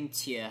 listening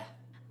to?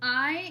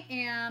 I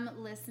am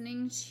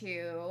listening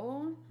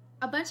to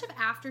a bunch of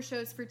after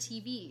shows for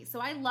TV. So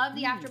I love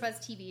the AfterBuzz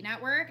TV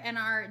network, and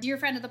our dear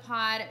friend of the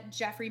pod,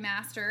 Jeffrey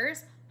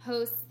Masters,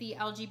 hosts the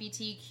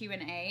LGBT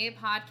Q&A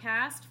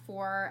podcast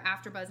for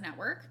AfterBuzz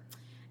Network.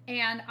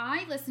 And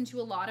I listen to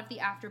a lot of the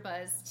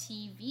AfterBuzz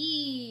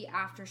TV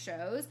after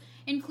shows,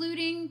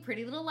 including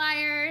Pretty Little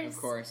Liars. Of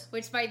course.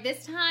 Which by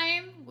this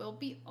time will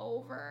be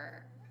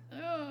over.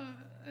 Ugh,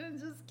 it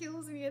just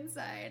kills me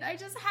inside. I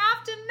just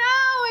have to know.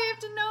 I have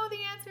to know the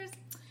answers.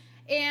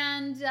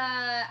 And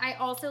I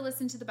also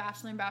listen to The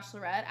Bachelor and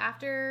Bachelorette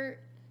after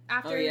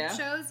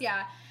shows.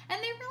 Yeah.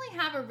 And they really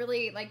have a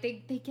really, like,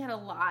 they get a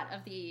lot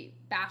of the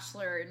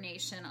Bachelor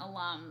Nation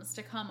alums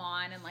to come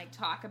on and, like,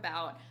 talk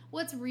about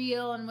what's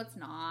real and what's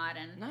not.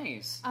 And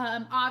nice.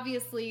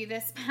 Obviously,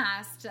 this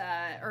past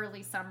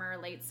early summer,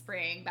 late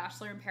spring,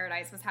 Bachelor in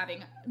Paradise was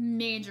having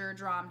major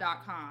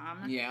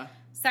Drom.com. Yeah.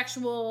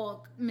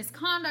 Sexual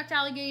misconduct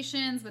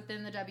allegations, but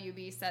then the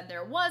WB said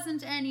there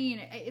wasn't any,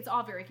 and it's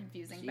all very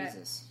confusing.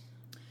 Jesus.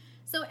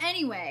 So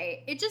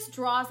anyway, it just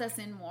draws us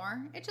in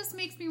more. It just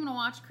makes me want to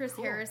watch Chris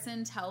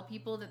Harrison tell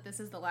people that this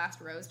is the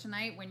last rose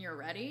tonight when you're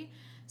ready.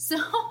 So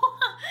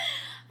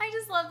I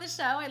just love the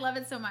show. I love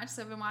it so much.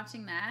 So I've been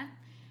watching that.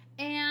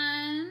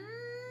 And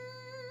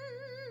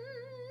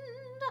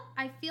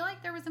I feel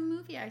like there was a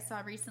movie I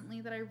saw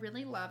recently that I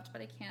really loved,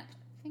 but I can't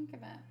think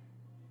of it.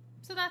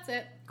 So that's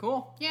it.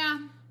 Cool. Yeah.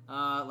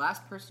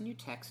 Last person you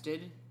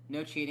texted.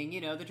 No cheating,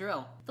 you know the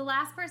drill. The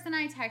last person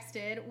I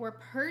texted were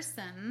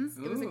persons.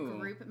 It was a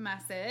group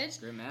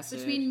message.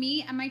 Between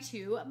me and my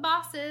two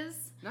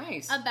bosses.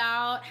 Nice.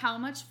 About how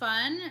much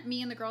fun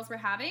me and the girls were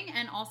having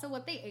and also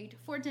what they ate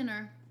for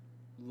dinner.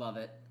 Love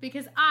it.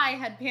 Because I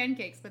had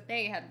pancakes, but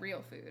they had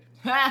real food.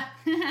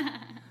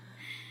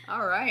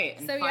 All right.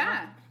 And so,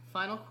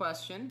 final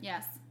question.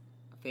 Yes.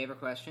 Favorite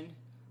question.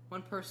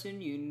 One person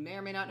you may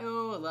or may not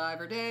know,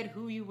 alive or dead,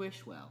 who you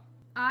wish well.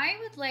 I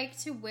would like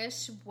to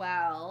wish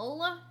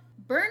well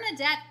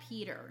Bernadette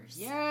Peters.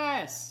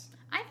 Yes.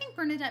 I think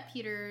Bernadette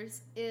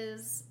Peters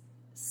is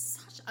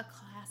such a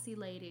classy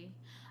lady.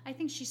 I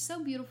think she's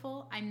so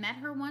beautiful. I met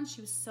her once.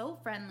 She was so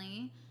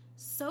friendly,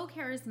 so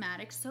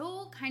charismatic,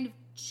 so kind of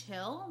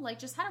chill. Like,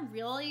 just had a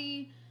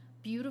really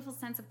beautiful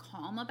sense of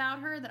calm about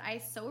her that I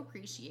so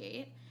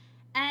appreciate.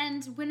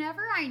 And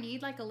whenever I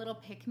need, like, a little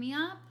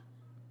pick-me-up,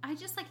 I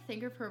just, like,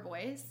 think of her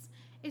voice.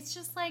 It's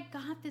just, like,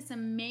 got this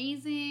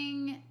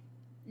amazing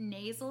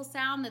nasal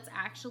sound that's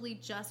actually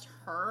just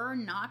her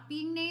not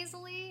being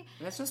nasally.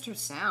 That's just her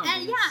sound.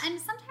 And and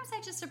sometimes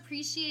I just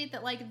appreciate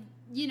that, like,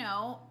 you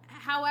know,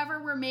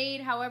 however we're made,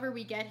 however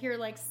we get here,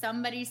 like,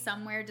 somebody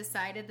somewhere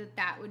decided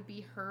that would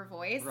be her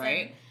voice.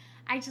 Right. And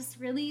I just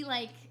really,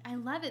 like, I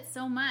love it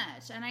so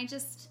much. And I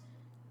just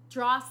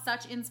draw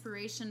such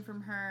inspiration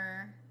from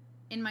her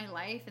in my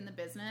life, in the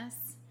business.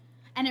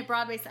 And at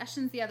Broadway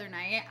Sessions the other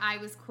night, I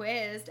was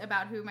quizzed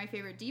about who my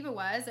favorite diva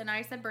was, and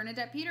I said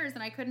Bernadette Peters,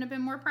 and I couldn't have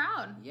been more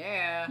proud.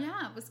 Yeah.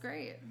 Yeah, it was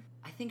great.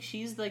 I think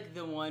she's, like,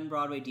 the one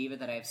Broadway diva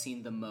that I've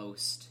seen the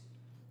most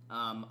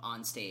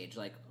on stage,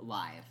 like,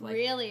 live. Like,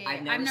 really?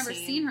 I've never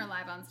seen her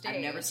live on stage.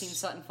 I've never seen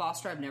Sutton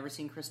Foster. I've never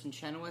seen Kristen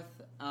Chenoweth.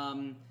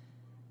 I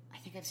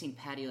think I've seen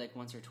Patty, like,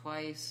 once or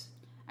twice.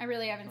 I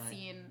really haven't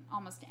seen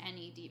almost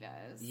any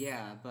divas.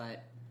 Yeah,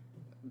 but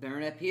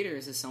Bernadette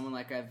Peters is someone,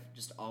 like, I've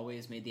just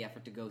always made the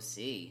effort to go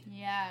see.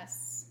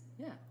 Yes.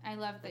 Yeah. I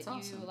love that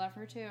you love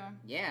her, too.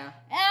 Yeah.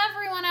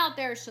 Everyone out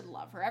there should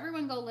love her.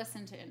 Everyone go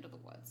listen to Into the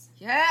Woods.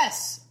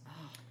 Yes!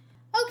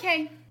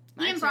 Okay.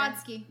 Ian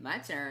Brodsky. My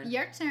turn.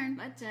 Your turn.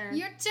 My turn.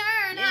 Your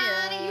turn,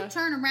 Yeah. honey. You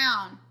turn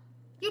around.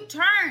 You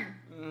turn.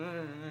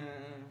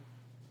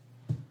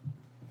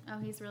 Oh,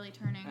 he's really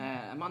turning.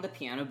 I'm on the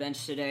piano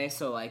bench today,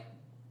 so, like,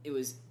 it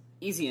was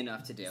easy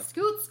enough to do.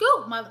 Scoot,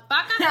 scoot,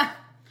 motherfucker.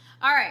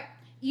 All right.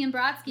 Ian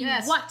Brodsky,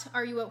 Yes. what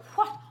are you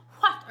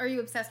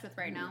obsessed with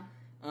right now?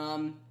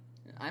 I'm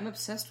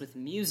obsessed with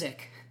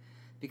music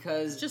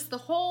because Just the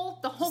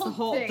whole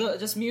thing.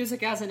 just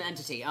music as an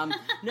entity.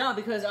 No,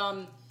 because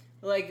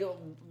like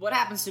what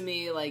happens to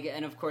me, like,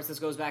 and of course this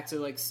goes back to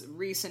like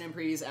recent and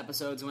previous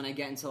episodes when I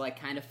get into like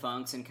kind of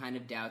funks and kind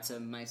of doubts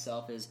of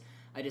myself is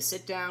I just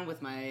sit down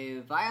with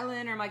my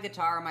violin or my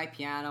guitar or my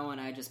piano and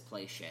I just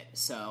play shit.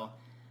 So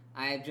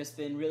I've just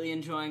been really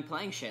enjoying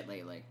playing shit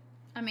lately.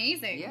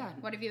 Amazing. Yeah.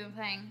 What have you been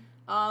playing?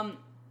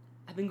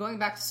 I've been going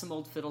back to some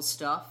old fiddle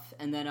stuff,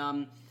 and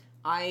then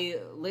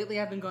lately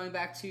I've been going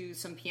back to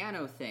some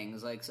piano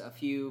things, like a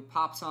few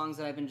pop songs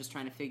that I've been just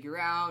trying to figure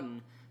out,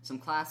 and some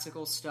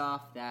classical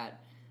stuff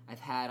that I've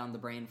had on the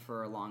brain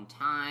for a long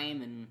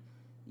time, and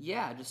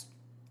yeah, just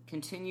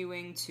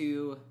continuing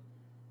to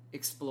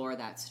explore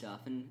that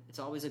stuff, and it's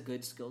always a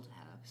good skill to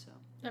have. So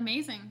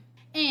Amazing.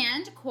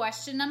 And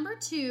question number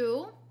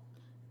 2,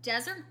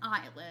 desert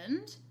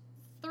island,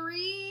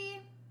 3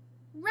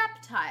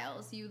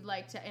 reptiles you'd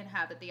like to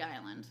inhabit the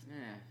island.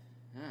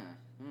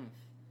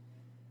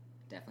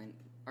 Definitely.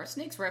 Are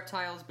snakes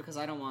reptiles? Because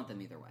I don't want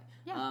them either way.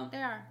 Yeah,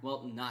 they are.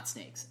 Well, not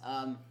snakes.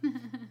 I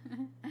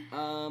would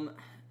want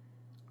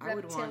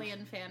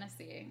Reptilian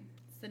fantasy.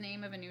 the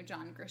name of a new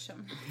John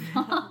Grisham.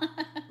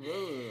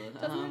 Ooh,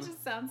 Doesn't it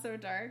just sound so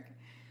dark?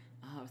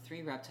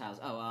 3 reptiles.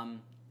 Oh,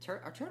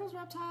 are turtles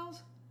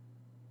reptiles?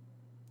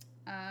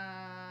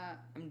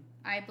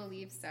 I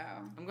believe so.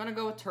 I'm gonna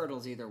go with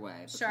turtles either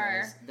way. Because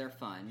Sure. they're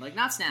fun. Like,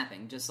 not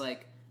snapping, just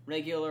like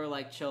regular,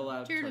 like, chill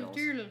out Turtle, turtles.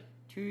 turtle,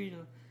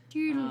 Turtle.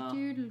 turtle,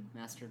 turtle.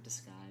 Master of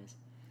Disguise.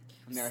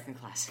 American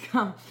classic.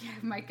 Oh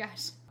my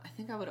gosh. I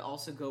think I would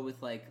also go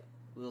with, like,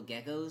 little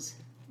geckos.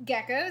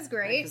 Gecko's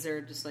great. Because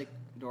they're just, like,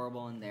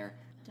 adorable in there.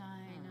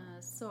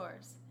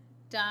 Dinosaurs. Oh,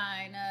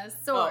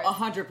 Dinosaurs.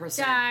 100%.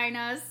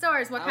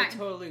 Dinosaurs. What I would kind?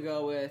 totally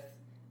go with,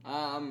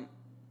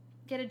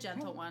 Get a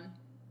gentle one.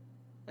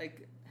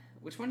 like,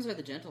 which ones are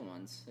the gentle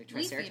ones? Like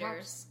Leaf Triceratops?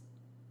 eaters.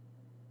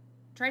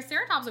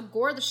 Triceratops would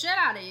gore the shit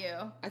out of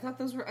you. I thought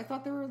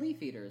they were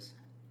leaf eaters.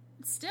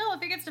 Still,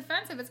 if it gets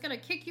defensive, it's gonna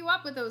kick you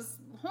up with those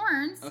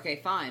horns.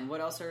 Okay, fine.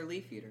 What else are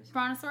leaf eaters?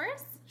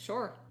 Brontosaurus?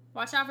 Sure.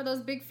 Watch out for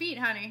those big feet,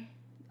 honey.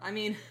 I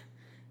mean,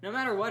 no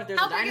matter what, if there's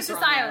How a big is dinosaur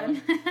this on the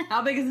island? island.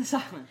 How big is this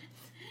island?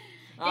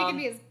 It can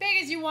be as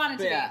big as you want it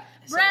to yeah,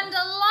 be. so- Brenda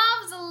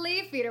loves a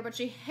leaf eater, but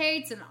she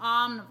hates an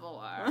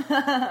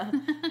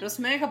omnivore. Just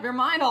make up your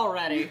mind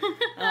already.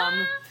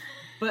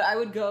 But I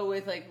would go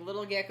with, like,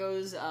 little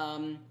geckos,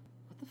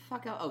 what the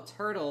fuck else? Oh,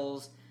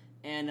 turtles,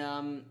 and,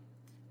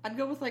 I'd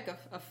go with, like,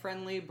 a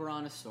friendly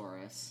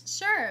brontosaurus.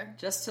 Sure.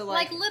 Just to,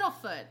 Like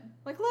Littlefoot.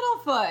 Like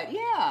Littlefoot,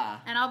 yeah.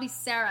 And I'll be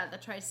Sarah, the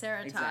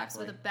Triceratops,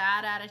 Exactly. with a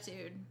bad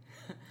attitude.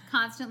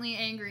 Constantly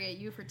angry at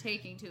you for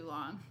taking too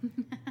long.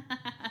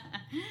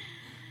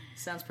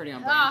 Sounds pretty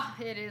on brand.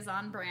 Oh, it is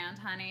on brand,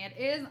 honey. It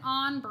is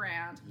on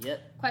brand.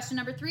 Yep. Question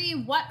number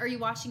 3. What are you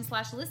watching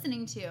 /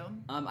 listening to?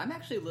 I'm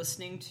actually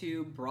listening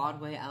to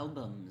Broadway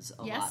albums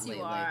a lot Yes, lately.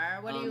 you are.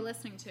 What are you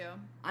listening to?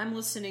 I'm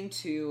listening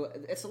to,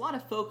 it's a lot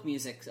of folk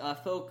music,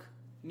 folk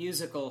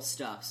musical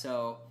stuff.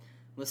 So,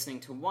 listening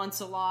to Once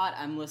a lot.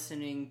 I'm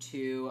listening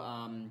to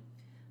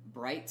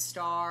Bright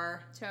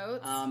Star.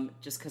 Totes?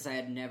 Just because I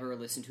had never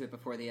listened to it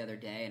before the other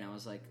day, and I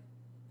was like,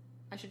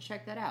 I should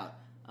check that out.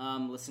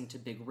 Listening to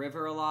Big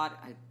River a lot.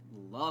 I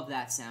love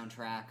that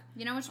soundtrack.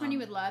 You know which one you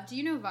would love? Do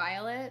you know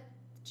Violet?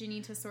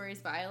 Jeannie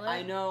Tesori's Violet?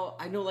 I know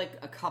like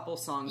a couple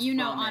songs. You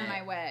know from On it.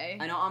 My Way.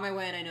 I know On My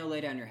Way, and I know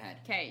Lay Down Your Head.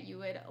 Okay, you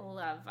would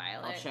love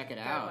Violet. I'll check it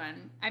Good out.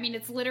 one. I mean,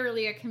 it's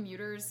literally a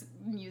commuter's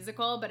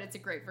musical, but it's a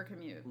great for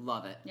commute.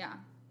 Love it. Yeah.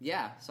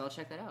 Yeah, so I'll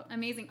check that out.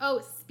 Amazing.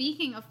 Oh,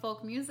 speaking of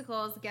folk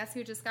musicals, guess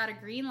who just got a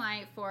green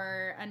light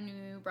for a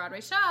new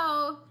Broadway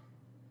show?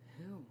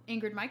 Who?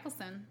 Ingrid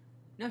Michaelson.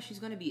 No, she's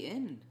going to be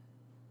in.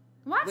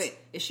 What? Wait,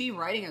 is she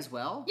writing as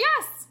well?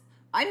 Yes!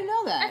 I didn't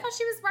know that. I thought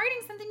she was writing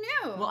something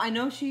new. Well, I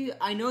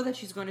know that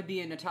she's going to be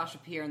in Natasha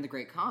Pierre and the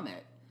Great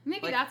Comet.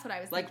 Maybe Like- that's what I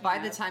was thinking. Like, by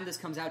the of. time this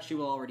comes out, she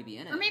will already be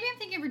in it. Or maybe I'm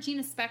thinking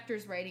Regina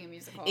Spektor's writing a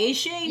musical. Is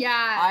she?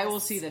 Yes. I will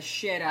see the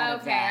shit out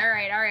of Okay, that.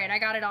 all right. I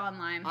got it all in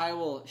line. I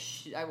will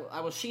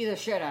see the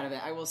shit out of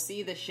it. I will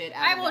see the shit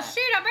out I of will that.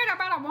 shoot a bit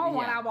about a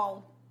moment. Yeah. I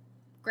will.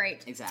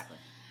 Great. Exactly.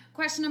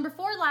 Question number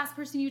 4. Last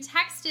person you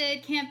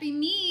texted. Can't be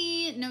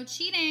me. No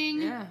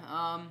cheating. Yeah,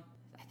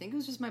 I think it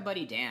was just my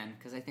buddy Dan,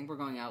 because I think we're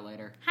going out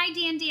later. Hi,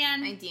 Dan.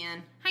 Hi,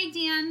 Dan. Hi,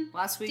 Dan.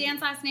 Last week...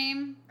 Dan's last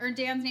name, or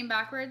Dan's name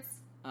backwards?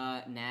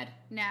 Nad.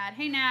 Nad.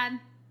 Hey, Nad.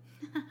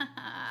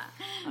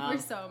 We're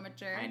so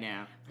immature. I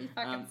know. We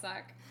fucking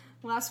suck.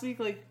 Last week,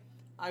 like,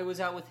 I was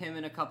out with him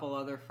and a couple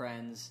other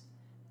friends,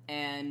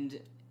 and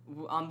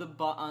on the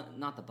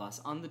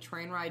on the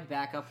train ride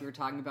back up, we were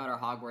talking about our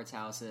Hogwarts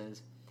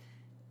houses.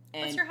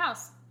 And What's your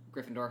house?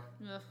 Gryffindor.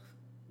 Ugh,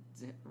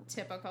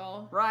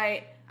 typical.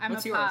 Right. I'm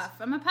What's a yours? puff.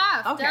 I'm a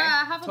puff. Okay. Duh,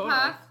 Hufflepuff.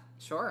 Totally.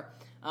 Sure.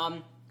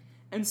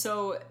 And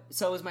so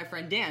was my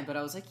friend Dan, but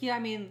I was like, yeah, I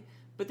mean,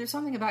 but there's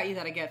something about you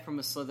that I get from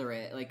a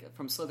Slytherin, like,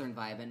 from Slytherin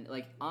vibe, and,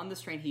 like, on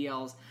this train he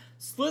yells,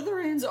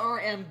 Slytherins are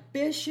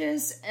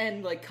ambitious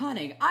and, like,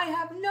 cunning. I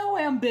have no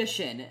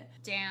ambition.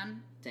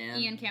 Dan.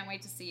 Ian can't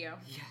wait to see you.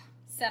 Yeah.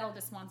 Settle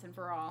this once and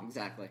for all.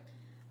 Exactly.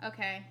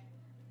 Okay.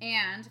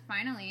 And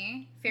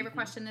finally, favorite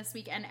question this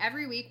week and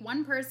every week,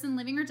 one person,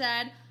 living or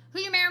dead, who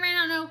you may or may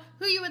not know,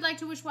 who you would like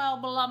to wish well,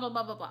 blah, blah,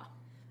 blah, blah, blah.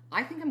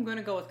 I think I'm going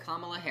to go with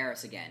Kamala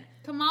Harris again.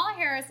 Kamala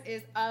Harris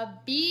is a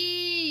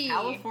bee.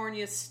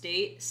 California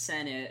State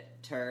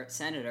Senator.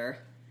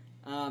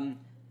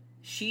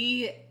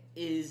 She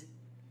is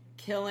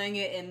killing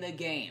it in the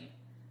game.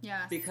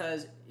 Yes.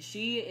 Because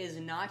she is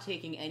not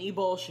taking any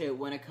bullshit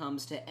when it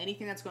comes to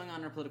anything that's going on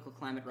in our political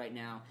climate right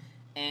now.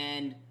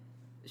 And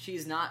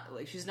she's not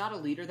a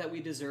leader that we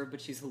deserve, but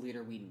she's a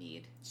leader we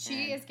need.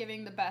 She is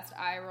giving the best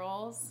eye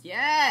rolls.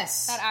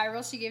 Yes! That eye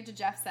roll she gave to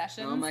Jeff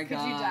Sessions. Oh my god.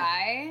 Could you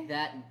die?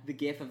 The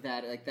gif of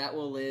that, like, that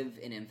will live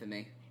in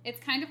infamy. It's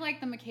kind of like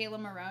the Michaela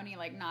Maroney,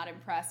 like, not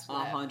impressed with.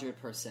 100%.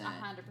 100%.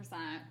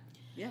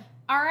 Yeah.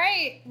 All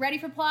right, ready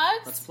for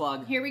plugs? Let's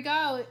plug. Here we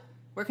go.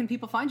 Where can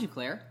people find you,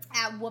 Claire?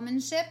 At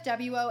Womanship,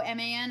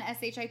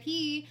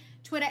 WOMANSHIP,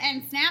 Twitter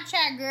and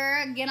Snapchat,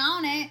 girl. Get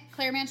on it.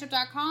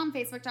 ClaireManship.com,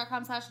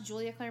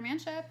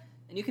 Facebook.com/JuliaClaireManship.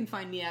 And you can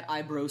find me at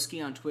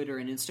iBroski on Twitter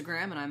and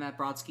Instagram, and I'm at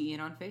Brodsky Ian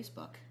on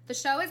Facebook. The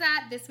show is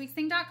at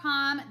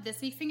thisweeksthing.com,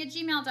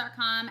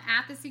 thisweeksthing@gmail.com,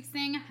 at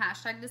thisweeksthing,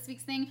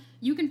 #thisweeksthing.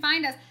 You can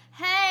find us.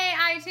 Hey,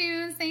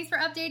 iTunes, thanks for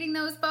updating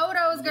those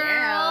photos, girl.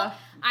 Yeah.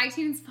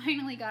 iTunes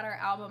finally got our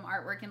album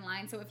artwork in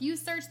line. So if you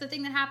search the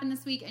thing that happened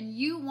this week and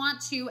you want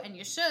to, and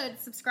you should,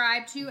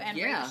 subscribe to and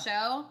rate the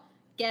show,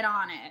 get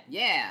on it.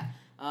 Yeah.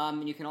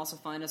 And you can also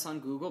find us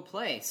on Google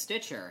Play,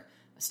 Stitcher,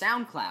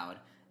 SoundCloud,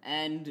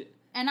 and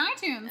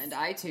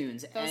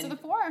iTunes. Those are the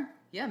 4.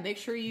 Yeah, make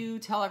sure you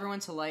tell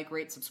everyone to like,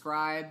 rate,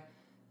 subscribe,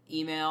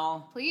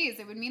 email. Please,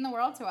 it would mean the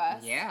world to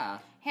us. Yeah.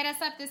 Hit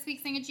us up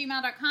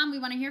thisweeksthing@gmail.com. We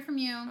want to hear from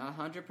you.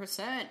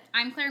 100%.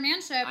 I'm Claire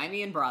Manship. I'm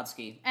Ian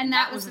Brodsky. And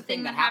that was the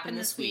thing that happened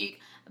this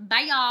week.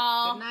 Bye,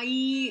 y'all. Good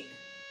night.